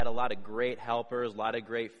lot of great helpers, a lot of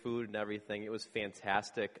great food and everything. It was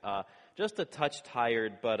fantastic. Just a touch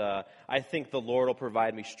tired, but I think the Lord will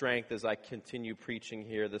provide me strength as I continue preaching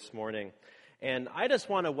here this morning. And I just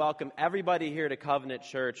want to welcome everybody here to Covenant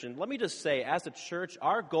Church. And let me just say, as a church,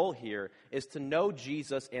 our goal here is to know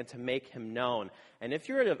Jesus and to make him known. And if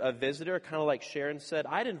you're a visitor, kind of like Sharon said,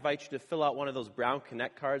 I'd invite you to fill out one of those brown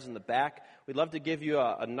Connect cards in the back. We'd love to give you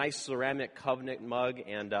a nice ceramic Covenant mug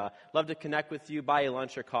and love to connect with you, buy you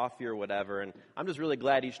lunch or coffee or whatever. And I'm just really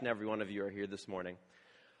glad each and every one of you are here this morning.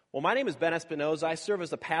 Well, my name is Ben Espinoza. I serve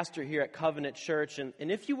as a pastor here at Covenant Church. And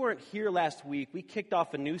if you weren't here last week, we kicked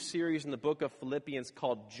off a new series in the book of Philippians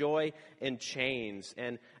called Joy in Chains.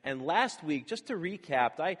 And last week, just to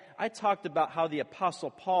recap, I talked about how the Apostle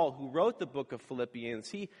Paul, who wrote the book of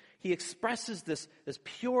Philippians, he expresses this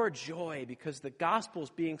pure joy because the gospel is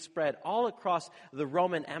being spread all across the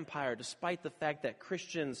Roman Empire, despite the fact that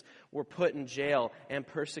Christians were put in jail and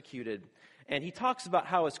persecuted. And he talks about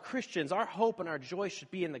how as Christians, our hope and our joy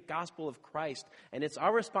should be in the gospel of Christ. And it's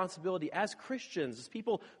our responsibility as Christians, as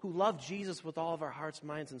people who love Jesus with all of our hearts,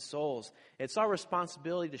 minds, and souls. It's our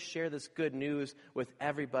responsibility to share this good news with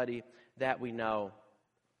everybody that we know.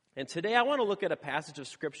 And today I want to look at a passage of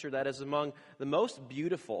Scripture that is among the most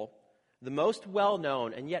beautiful, the most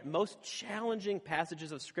well-known, and yet most challenging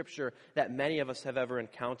passages of Scripture that many of us have ever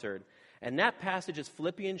encountered. And that passage is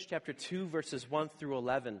Philippians chapter 2, verses 1 through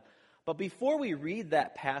 11. But before we read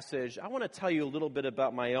that passage, I want to tell you a little bit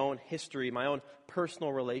about my own history, my own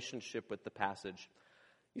personal relationship with the passage.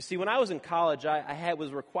 You see, when I was in college, I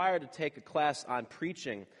was required to take a class on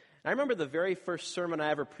preaching. And I remember the very first sermon I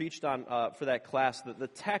ever preached on for that class. The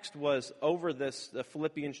text was over the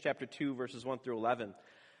Philippians chapter 2, verses 1 through 11.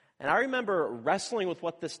 And I remember wrestling with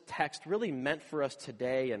what this text really meant for us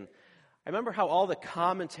today. And I remember how all the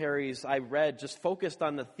commentaries I read just focused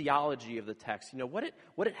on the theology of the text, what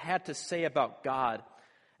it had to say about God.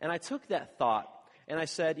 And I took that thought and I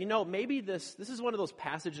said, maybe this is one of those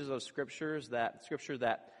passages of Scripture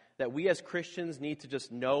that we as Christians need to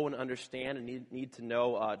just know and understand and need to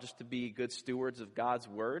know just to be good stewards of God's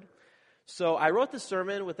Word. So I wrote the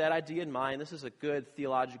sermon with that idea in mind. This is a good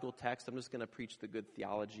theological text. I'm just going to preach the good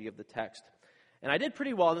theology of the text. And I did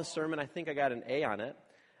pretty well in the sermon. I think I got an A on it.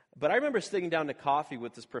 But I remember sitting down to coffee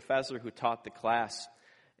with this professor who taught the class,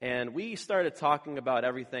 and we started talking about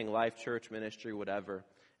everything, life, church, ministry, whatever.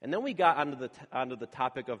 And then we got onto the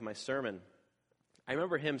topic of my sermon. I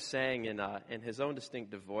remember him saying in his own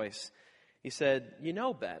distinctive voice, he said,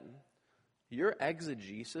 Ben, your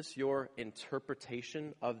exegesis, your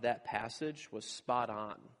interpretation of that passage was spot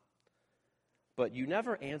on. But you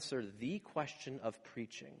never answered the question of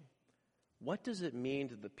preaching. What does it mean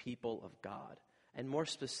to the people of God? And more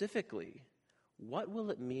specifically, what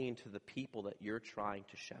will it mean to the people that you're trying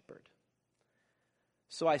to shepherd?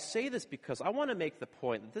 So I say this because I want to make the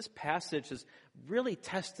point that this passage has really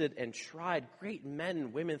tested and tried great men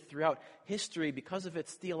and women throughout history because of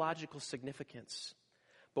its theological significance.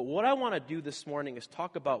 But what I want to do this morning is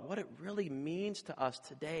talk about what it really means to us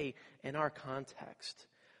today in our context.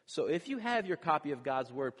 So if you have your copy of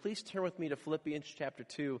God's Word, please turn with me to Philippians chapter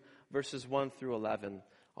 2, verses 1 through 11.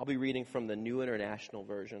 I'll be reading from the New International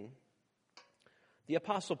Version. The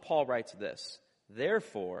Apostle Paul writes this,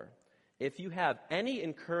 "Therefore, if you have any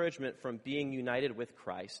encouragement from being united with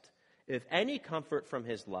Christ, if any comfort from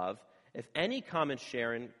his love, if any common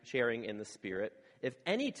sharing in the Spirit, if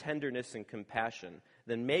any tenderness and compassion,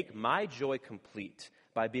 then make my joy complete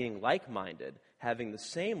by being like-minded, having the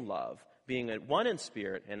same love, being at one in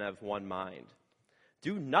spirit and of one mind.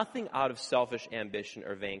 Do nothing out of selfish ambition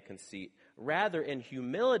or vain conceit. Rather, in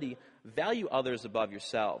humility, value others above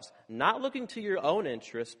yourselves, not looking to your own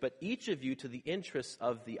interests, but each of you to the interests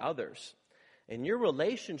of the others. In your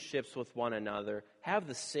relationships with one another, have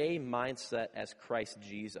the same mindset as Christ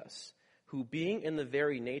Jesus, who being in the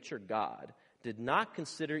very nature God, did not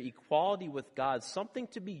consider equality with God something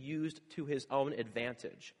to be used to his own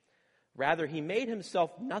advantage. Rather, he made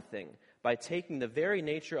himself nothing by taking the very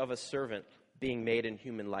nature of a servant, being made in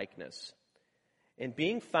human likeness. In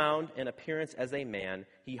being found in appearance as a man,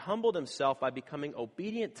 he humbled himself by becoming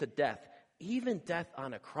obedient to death, even death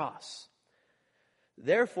on a cross.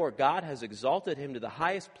 Therefore, God has exalted him to the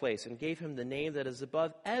highest place and gave him the name that is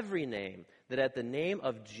above every name, that at the name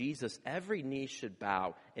of Jesus every knee should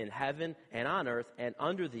bow in heaven and on earth and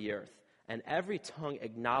under the earth, and every tongue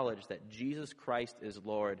acknowledge that Jesus Christ is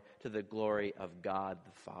Lord, to the glory of God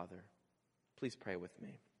the Father." Please pray with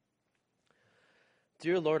me.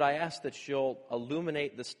 Dear Lord, I ask that you'll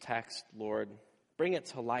illuminate this text, Lord. Bring it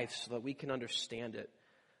to life so that we can understand it,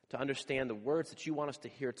 to understand the words that you want us to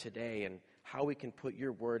hear today, and how we can put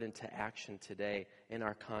your word into action today in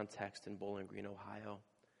our context in Bowling Green, Ohio.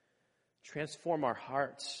 Transform our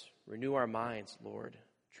hearts, renew our minds, Lord.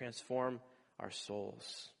 Transform our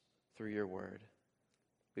souls through your word.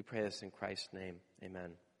 We pray this in Christ's name.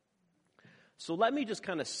 Amen. So let me just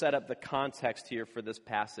kind of set up the context here for this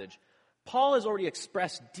passage. Paul has already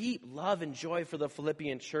expressed deep love and joy for the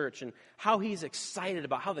Philippian church and how he's excited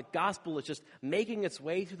about how the gospel is just making its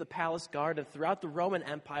way through the palace guard and throughout the Roman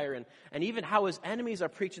Empire and even how his enemies are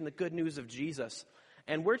preaching the good news of Jesus.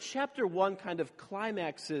 And where chapter 1 kind of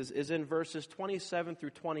climaxes is in verses 27 through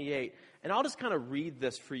 28. And I'll just kind of read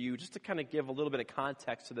this for you just to kind of give a little bit of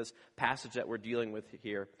context to this passage that we're dealing with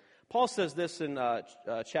here. Paul says this in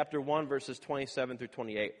chapter 1, verses 27 through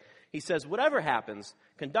 28. He says, "Whatever happens,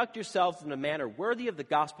 conduct yourselves in a manner worthy of the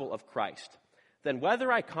gospel of Christ. Then whether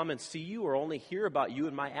I come and see you or only hear about you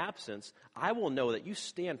in my absence, I will know that you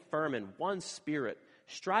stand firm in one spirit,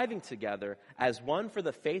 striving together as one for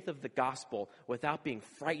the faith of the gospel without being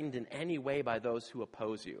frightened in any way by those who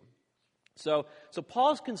oppose you." So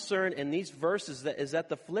Paul's concern in these verses is that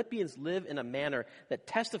the Philippians live in a manner that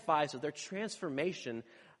testifies of their transformation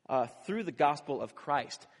through the gospel of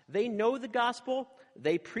Christ. They know the gospel,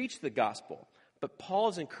 they preach the gospel, but Paul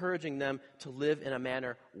is encouraging them to live in a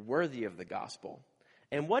manner worthy of the gospel.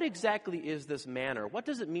 And what exactly is this manner? What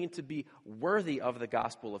does it mean to be worthy of the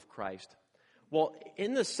gospel of Christ? Well,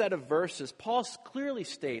 in this set of verses, Paul clearly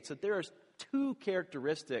states that there are two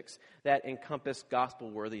characteristics that encompass gospel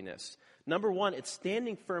worthiness. Number one, it's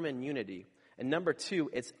standing firm in unity. And number two,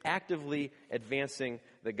 it's actively advancing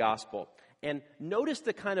the gospel. And notice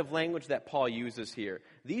the kind of language that Paul uses here.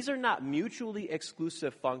 These are not mutually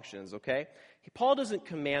exclusive functions, okay? Paul doesn't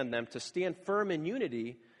command them to stand firm in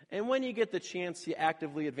unity, and when you get the chance, you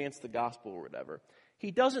actively advance the gospel or whatever. He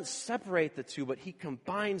doesn't separate the two, but he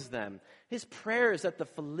combines them. His prayer is that the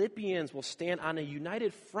Philippians will stand on a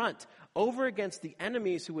united front over against the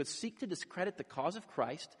enemies who would seek to discredit the cause of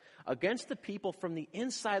Christ, against the people from the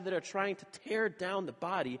inside that are trying to tear down the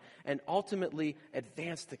body and ultimately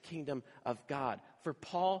advance the kingdom of God. For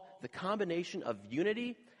Paul, the combination of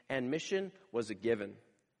unity and mission was a given.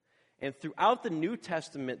 And throughout the New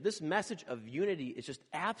Testament, this message of unity is just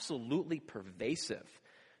absolutely pervasive.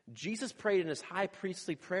 Jesus prayed in his high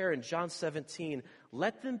priestly prayer in John 17,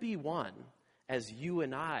 "Let them be one, as you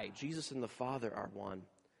and I, Jesus and the Father, are one."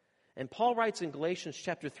 And Paul writes in Galatians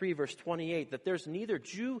chapter 3, verse 28, that there's neither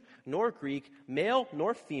Jew nor Greek, male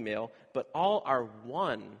nor female, but all are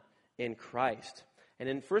one in Christ. And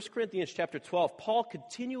in 1 Corinthians chapter 12, Paul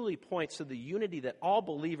continually points to the unity that all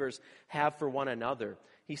believers have for one another.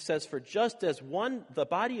 He says, "For just as the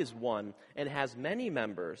body is one and has many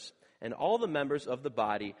members, and all the members of the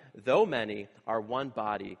body, though many, are one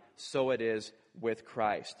body, so it is with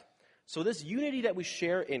Christ." So this unity that we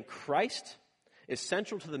share in Christ is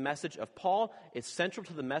central to the message of Paul, it's central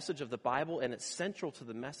to the message of the Bible, and it's central to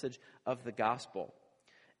the message of the gospel.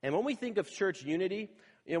 And when we think of church unity,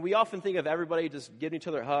 we often think of everybody just giving each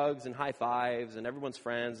other hugs and high fives and everyone's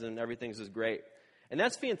friends and everything's just great. And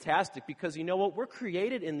that's fantastic because you know what? We're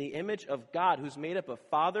created in the image of God who's made up of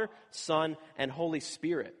Father, Son, and Holy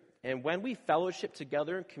Spirit. And when we fellowship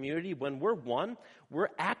together in community, when we're one, we're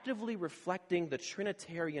actively reflecting the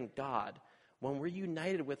Trinitarian God when we're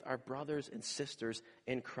united with our brothers and sisters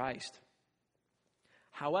in Christ.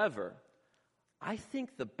 However, I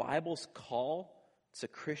think the Bible's call to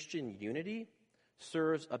Christian unity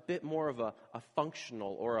serves a bit more of a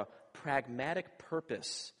functional or a pragmatic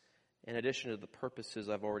purpose in addition to the purposes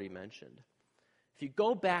I've already mentioned. If you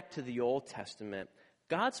go back to the Old Testament,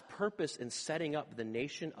 God's purpose in setting up the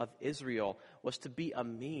nation of Israel was to be a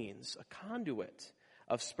means, a conduit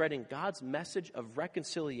of spreading God's message of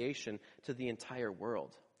reconciliation to the entire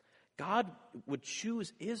world. God would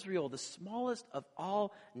choose Israel, the smallest of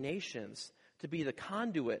all nations, to be the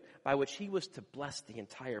conduit by which he was to bless the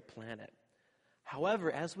entire planet.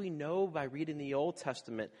 However, as we know by reading the Old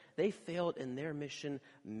Testament, they failed in their mission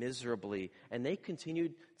miserably, and they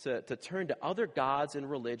continued to turn to other gods and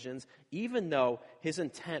religions, even though his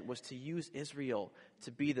intent was to use Israel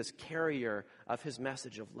to be this carrier of his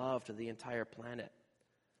message of love to the entire planet.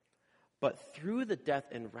 But through the death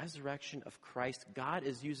and resurrection of Christ, God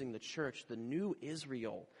is using the church, the new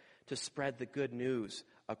Israel, to spread the good news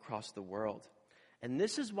across the world. And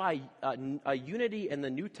this is why a unity in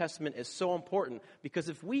the New Testament is so important, because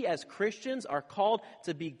if we as Christians are called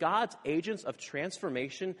to be God's agents of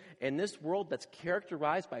transformation in this world that's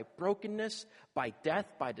characterized by brokenness, by death,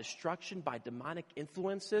 by destruction, by demonic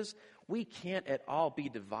influences, we can't at all be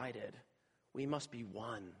divided. We must be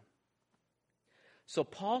one. So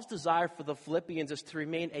Paul's desire for the Philippians is to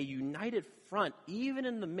remain a united front, even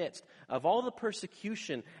in the midst of all the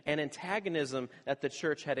persecution and antagonism that the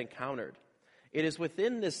church had encountered. It is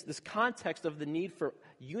within this context of the need for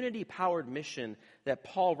unity-powered mission that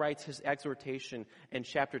Paul writes his exhortation in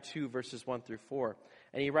chapter 2, verses 1 through 4.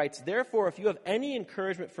 And he writes, "Therefore, if you have any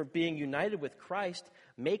encouragement for being united with Christ,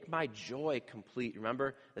 make my joy complete."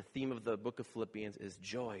 Remember, the theme of the book of Philippians is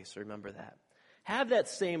joy, so remember that. "Have that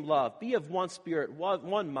same love. Be of one spirit,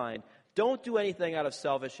 one mind. Don't do anything out of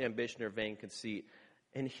selfish ambition or vain conceit.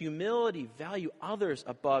 In humility, value others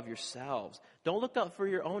above yourselves. Don't look out for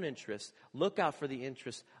your own interests. Look out for the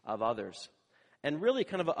interests of others." And really,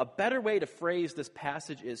 kind of a better way to phrase this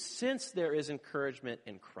passage is, since there is encouragement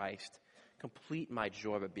in Christ, complete my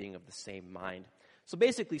joy by being of the same mind. So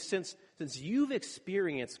basically, since you've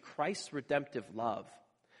experienced Christ's redemptive love,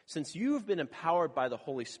 since you've been empowered by the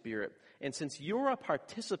Holy Spirit, and since you're a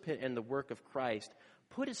participant in the work of Christ,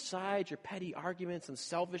 put aside your petty arguments and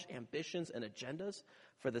selfish ambitions and agendas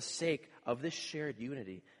for the sake of this shared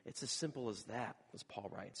unity. It's as simple as that, as Paul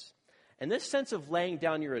writes. And this sense of laying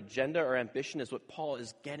down your agenda or ambition is what Paul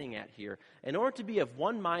is getting at here. In order to be of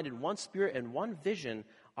one mind and one spirit and one vision,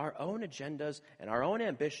 our own agendas and our own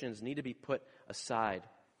ambitions need to be put aside.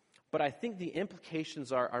 But I think the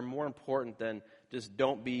implications are more important than just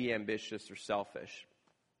don't be ambitious or selfish.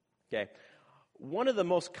 Okay. One of the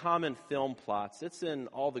most common film plots, it's in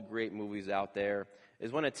all the great movies out there,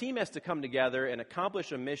 is when a team has to come together and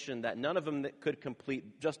accomplish a mission that none of them could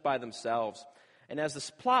complete just by themselves. And as this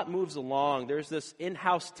plot moves along, there's this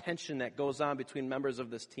in-house tension that goes on between members of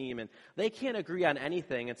this team, and they can't agree on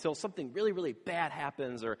anything until something really, really bad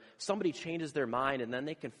happens or somebody changes their mind, and then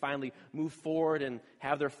they can finally move forward and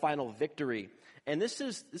have their final victory. And this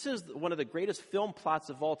is one of the greatest film plots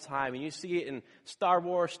of all time. And you see it in Star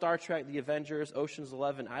Wars, Star Trek, The Avengers, Ocean's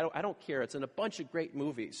 11. I don't care. It's in a bunch of great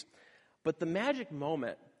movies. But the magic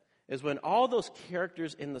moment is when all those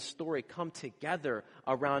characters in the story come together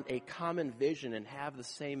around a common vision and have the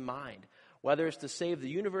same mind, whether it's to save the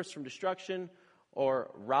universe from destruction or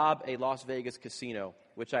rob a Las Vegas casino,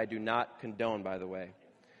 which I do not condone, by the way.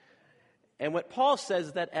 And what Paul says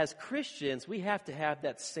is that as Christians, we have to have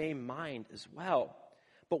that same mind as well.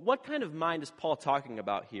 But what kind of mind is Paul talking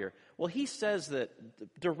about here? Well, he says that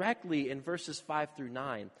directly in verses 5 through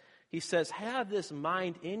 9. He says, "Have this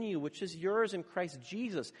mind in you, which is yours in Christ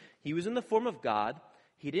Jesus. He was in the form of God.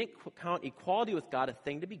 He didn't count equality with God a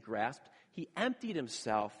thing to be grasped. He emptied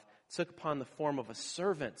himself, took upon the form of a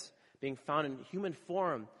servant, being found in human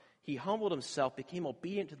form. He humbled himself, became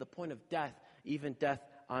obedient to the point of death, even death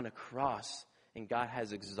on a cross, and God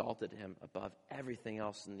has exalted him above everything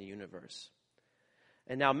else in the universe."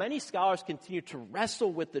 And now many scholars continue to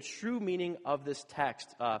wrestle with the true meaning of this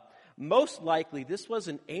text. Most likely, this was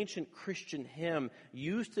an ancient Christian hymn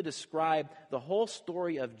used to describe the whole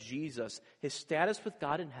story of Jesus, his status with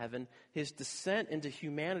God in heaven, his descent into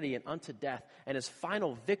humanity and unto death, and his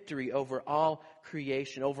final victory over all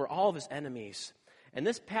creation, over all of his enemies. And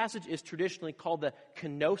this passage is traditionally called the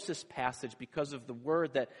kenosis passage because of the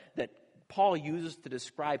word that Paul uses to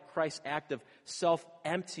describe Christ's act of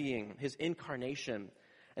self-emptying, his incarnation.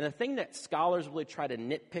 And the thing that scholars really try to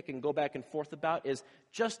nitpick and go back and forth about is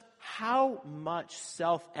just how much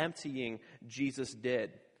self-emptying Jesus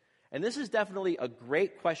did. And this is definitely a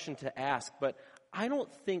great question to ask, but I don't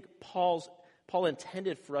think Paul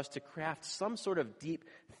intended for us to craft some sort of deep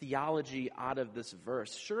theology out of this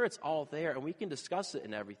verse. Sure, it's all there, and we can discuss it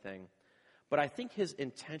and everything. But I think his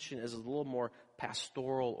intention is a little more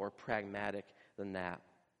pastoral or pragmatic than that.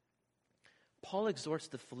 Paul exhorts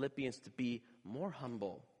the Philippians to be more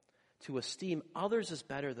humble, to esteem others as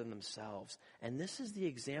better than themselves. And this is the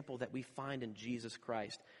example that we find in Jesus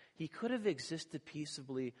Christ. He could have existed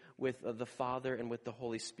peaceably with the Father and with the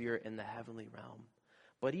Holy Spirit in the heavenly realm.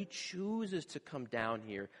 But he chooses to come down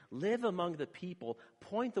here, live among the people,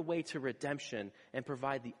 point the way to redemption, and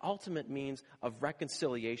provide the ultimate means of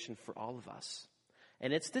reconciliation for all of us.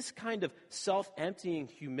 And it's this kind of self-emptying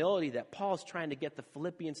humility that Paul is trying to get the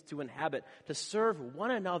Philippians to inhabit, to serve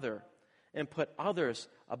one another and put others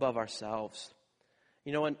above ourselves.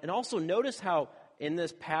 You know, and also notice how in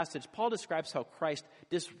this passage, Paul describes how Christ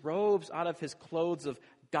disrobes out of his clothes of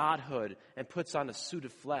godhood and puts on a suit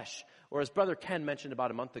of flesh, or as Brother Ken mentioned about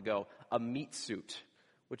a month ago, a meat suit,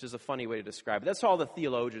 which is a funny way to describe it. That's how all the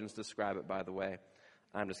theologians describe it, by the way.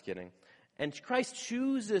 I'm just kidding. And Christ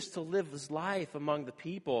chooses to live his life among the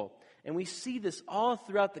people. And we see this all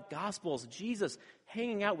throughout the Gospels. Jesus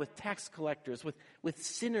hanging out with tax collectors, with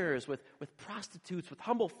sinners, with prostitutes, with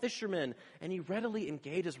humble fishermen. And he readily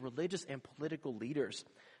engages religious and political leaders.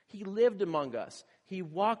 He lived among us. He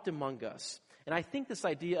walked among us. And I think this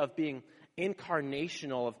idea of being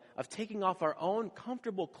incarnational, of taking off our own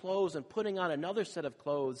comfortable clothes and putting on another set of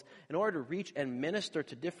clothes in order to reach and minister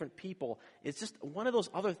to different people, is just one of those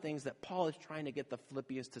other things that Paul is trying to get the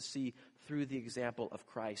Philippians to see through the example of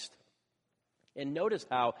Christ. And notice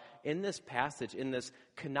how in this passage, in this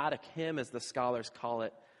kenotic hymn, as the scholars call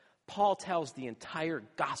it, Paul tells the entire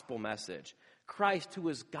gospel message. Christ, who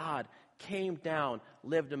is God, came down,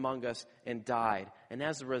 lived among us, and died. And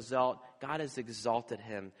as a result, God has exalted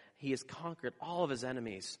him. He has conquered all of his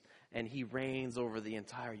enemies, and he reigns over the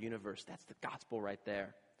entire universe. That's the gospel right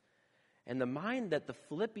there. And the mind that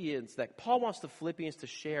that Paul wants the Philippians to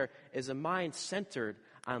share is a mind centered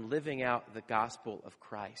on living out the gospel of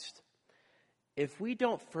Christ. If we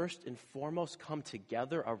don't first and foremost come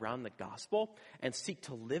together around the gospel and seek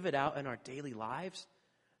to live it out in our daily lives,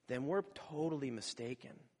 then we're totally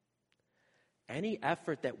mistaken. Any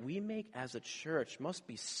effort that we make as a church must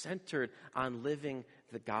be centered on living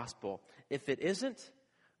the gospel. If it isn't,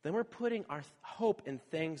 then we're putting our hope in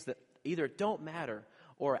things that either don't matter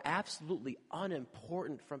or are absolutely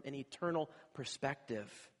unimportant from an eternal perspective.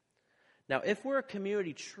 Now, if we're a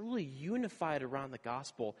community truly unified around the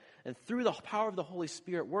gospel, and through the power of the Holy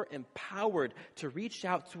Spirit, we're empowered to reach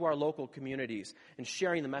out to our local communities and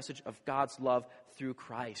sharing the message of God's love through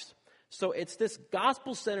Christ. So it's this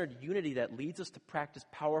gospel-centered unity that leads us to practice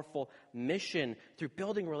powerful mission through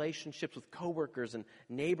building relationships with coworkers and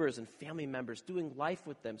neighbors and family members, doing life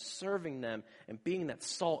with them, serving them, and being that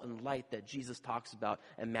salt and light that Jesus talks about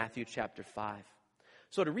in Matthew chapter 5.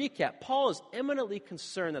 So to recap, Paul is eminently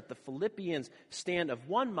concerned that the Philippians stand of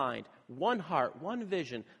one mind, one heart, one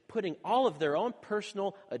vision, putting all of their own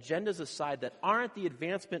personal agendas aside that aren't the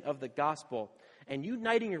advancement of the gospel, and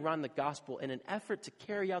uniting around the gospel in an effort to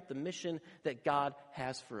carry out the mission that God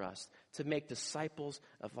has for us, to make disciples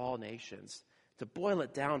of all nations. To boil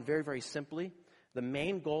it down very, very simply, the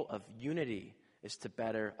main goal of unity is to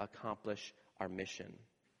better accomplish our mission.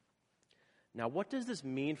 Now, what does this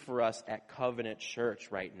mean for us at Covenant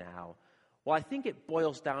Church right now? Well, I think it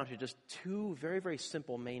boils down to just two very, very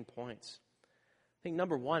simple main points. I think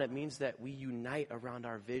number one, it means that we unite around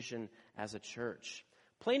our vision as a church.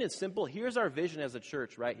 Plain and simple, here's our vision as a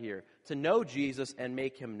church right here, to know Jesus and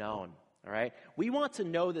make him known. All right? We want to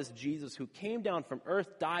know this Jesus who came down from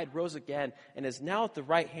earth, died, rose again, and is now at the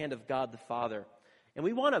right hand of God the Father. And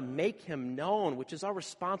we want to make him known, which is our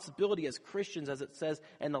responsibility as Christians, as it says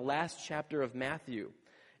in the last chapter of Matthew.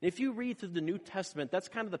 And if you read through the New Testament, that's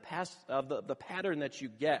kind of the pattern that you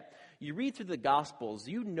get. You read through the Gospels,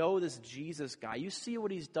 you know this Jesus guy, you see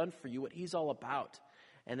what he's done for you, what he's all about.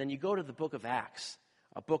 And then you go to the book of Acts,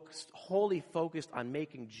 a book wholly focused on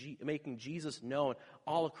making Jesus known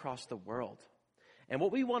all across the world. And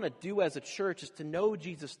what we want to do as a church is to know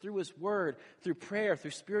Jesus through his word, through prayer,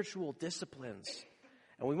 through spiritual disciplines.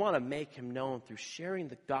 And we want to make him known through sharing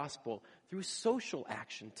the gospel, through social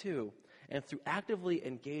action too, and through actively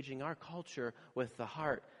engaging our culture with the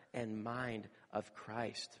heart and mind of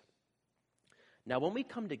Christ. Now, when we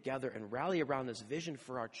come together and rally around this vision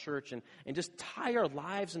for our church and just tie our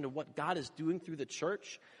lives into what God is doing through the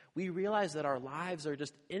church, we realize that our lives are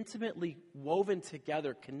just intimately woven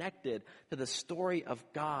together, connected to the story of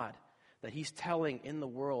God that he's telling in the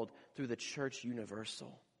world through the church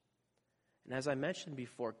universal. And as I mentioned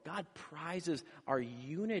before, God prizes our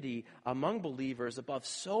unity among believers above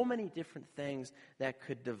so many different things that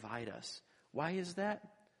could divide us. Why is that?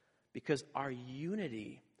 Because our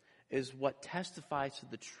unity is what testifies to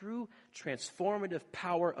the true transformative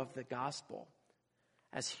power of the gospel.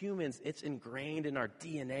 As humans, it's ingrained in our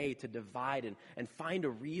DNA to divide and find a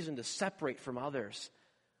reason to separate from others.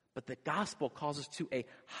 But the gospel calls us to a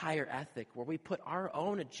higher ethic where we put our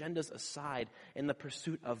own agendas aside in the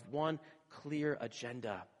pursuit of one clear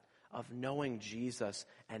agenda of knowing Jesus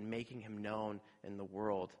and making him known in the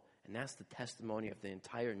world. And that's the testimony of the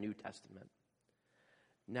entire New Testament.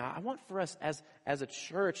 Now, I want for us as a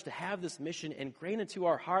church to have this mission ingrained into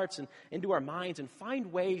our hearts and into our minds and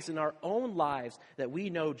find ways in our own lives that we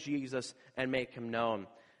know Jesus and make him known.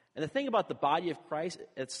 And the thing about the body of Christ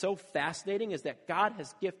that's so fascinating is that God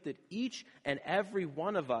has gifted each and every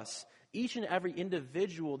one of us, each and every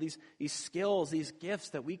individual, these skills, these gifts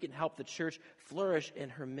that we can help the church flourish in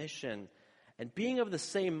her mission. And being of the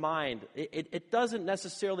same mind, it doesn't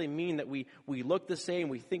necessarily mean that we look the same,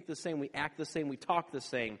 we think the same, we act the same, we talk the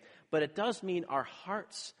same. But it does mean our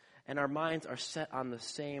hearts and our minds are set on the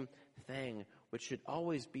same thing, which should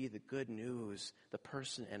always be the good news, the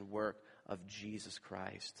person and work of Jesus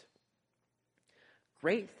Christ.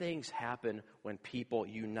 Great things happen when people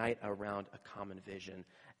unite around a common vision.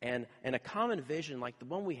 And a common vision like the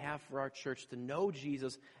one we have for our church to know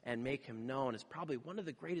Jesus and make him known is probably one of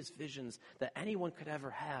the greatest visions that anyone could ever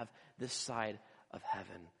have this side of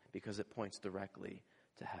heaven, because it points directly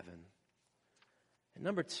to heaven. And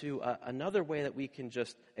number two, another way that we can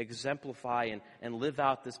just exemplify and live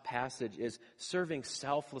out this passage is serving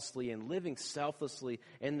selflessly and living selflessly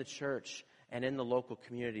in the church and in the local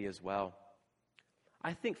community as well.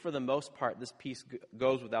 I think for the most part, this piece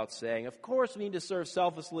goes without saying. Of course, we need to serve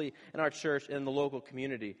selflessly in our church and in the local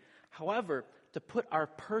community. However, to put our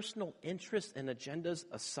personal interests and agendas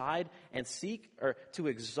aside and seek or to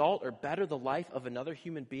exalt or better the life of another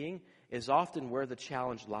human being is often where the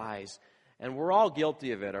challenge lies. And we're all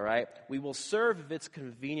guilty of it, all right? We will serve if it's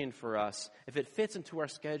convenient for us, if it fits into our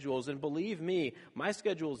schedules. And believe me, my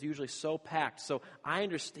schedule is usually so packed, so I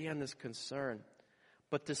understand this concern.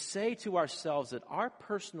 But to say to ourselves that our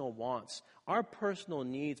personal wants, our personal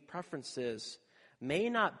needs, preferences may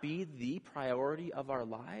not be the priority of our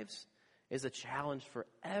lives is a challenge for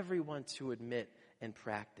everyone to admit and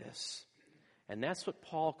practice. And that's what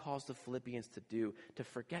Paul calls the Philippians to do, to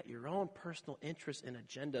forget your own personal interests and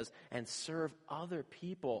agendas and serve other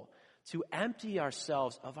people, to empty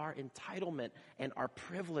ourselves of our entitlement and our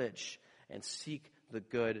privilege and seek the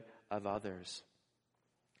good of others.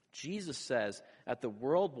 Jesus says that the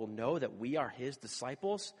world will know that we are his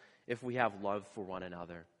disciples if we have love for one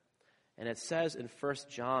another. And it says in 1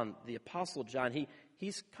 John, the Apostle John,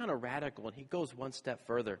 he's kind of radical and he goes one step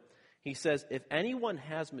further. He says, if anyone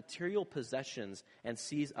has material possessions and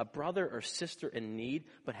sees a brother or sister in need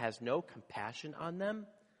but has no compassion on them,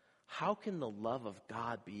 how can the love of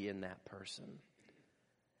God be in that person?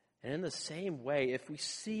 And in the same way, if we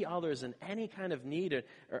see others in any kind of need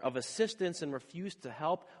or of assistance and refuse to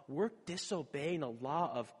help, we're disobeying the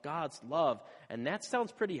law of God's love. And that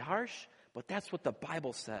sounds pretty harsh, but that's what the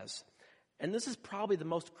Bible says. And this is probably the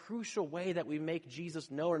most crucial way that we make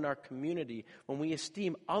Jesus known in our community, when we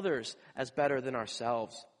esteem others as better than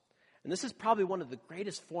ourselves. And this is probably one of the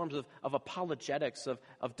greatest forms of apologetics,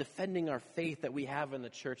 of defending our faith that we have in the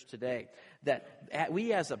church today. That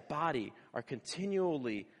we as a body are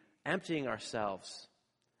continually emptying ourselves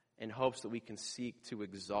in hopes that we can seek to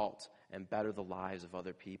exalt and better the lives of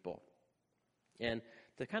other people. And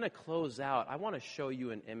to kind of close out, I want to show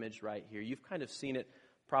you an image right here. You've kind of seen it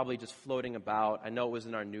probably just floating about. I know it was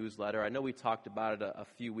in our newsletter. I know we talked about it a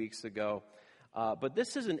few weeks ago. But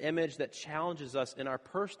this is an image that challenges us in our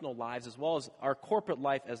personal lives as well as our corporate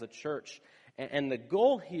life as a church. And the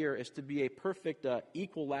goal here is to be a perfect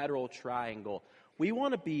equilateral triangle. We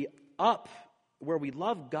want to be up where we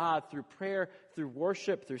love God through prayer, through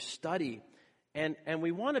worship, through study. And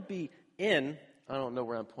we want to be in, I don't know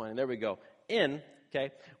where I'm pointing, there we go, in,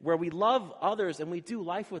 okay, where we love others and we do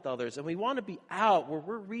life with others. And we want to be out where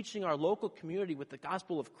we're reaching our local community with the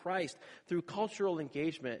gospel of Christ through cultural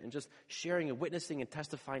engagement and just sharing and witnessing and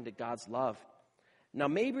testifying to God's love. Now,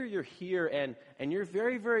 maybe you're here and you're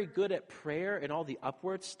very, very good at prayer and all the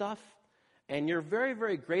upward stuff. And you're very,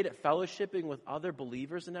 very great at fellowshipping with other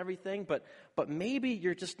believers and everything, but maybe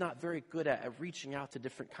you're just not very good at reaching out to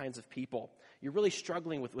different kinds of people. You're really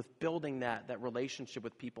struggling with building that relationship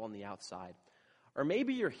with people on the outside. Or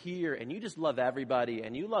maybe you're here and you just love everybody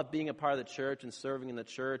and you love being a part of the church and serving in the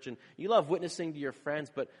church and you love witnessing to your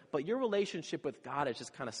friends, but your relationship with God is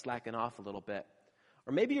just kind of slacking off a little bit.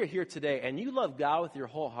 Or maybe you're here today and you love God with your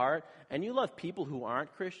whole heart and you love people who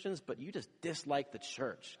aren't Christians, but you just dislike the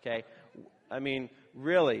church, okay? I mean,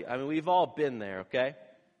 really, we've all been there, okay?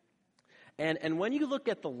 And when you look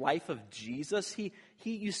at the life of Jesus,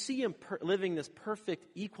 you see him living this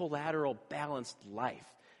perfect, equilateral, balanced life.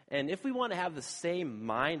 And if we want to have the same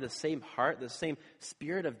mind, the same heart, the same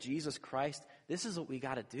spirit of Jesus Christ, this is what we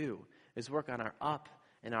got to do, is work on our up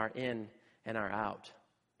and our in and our out.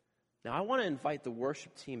 Now, I want to invite the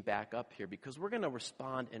worship team back up here because we're going to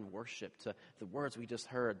respond in worship to the words we just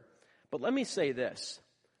heard. But let me say this.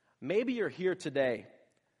 Maybe you're here today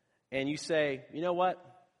and you say, you know what?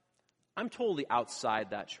 I'm totally outside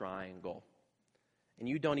that triangle. And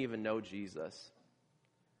you don't even know Jesus.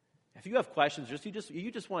 If you have questions,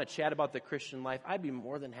 you just want to chat about the Christian life, I'd be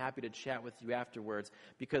more than happy to chat with you afterwards.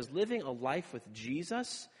 Because living a life with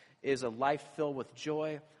Jesus is a life filled with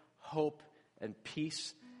joy, hope, and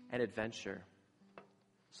peace and adventure.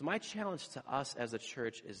 So my challenge to us as a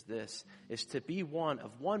church is this, is to be one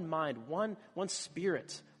of one mind, one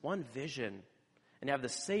spirit, one vision, and have the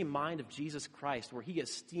same mind of Jesus Christ, where he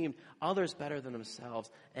esteemed others better than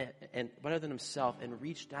themselves and better than himself, and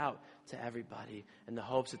reached out to everybody in the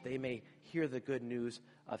hopes that they may hear the good news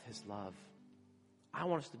of his love. I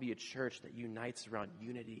want us to be a church that unites around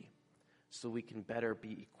unity so we can better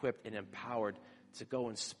be equipped and empowered to go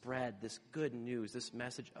and spread this good news, this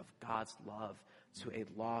message of God's love to a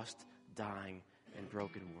lost, dying, and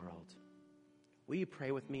broken world. Will you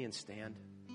pray with me and stand?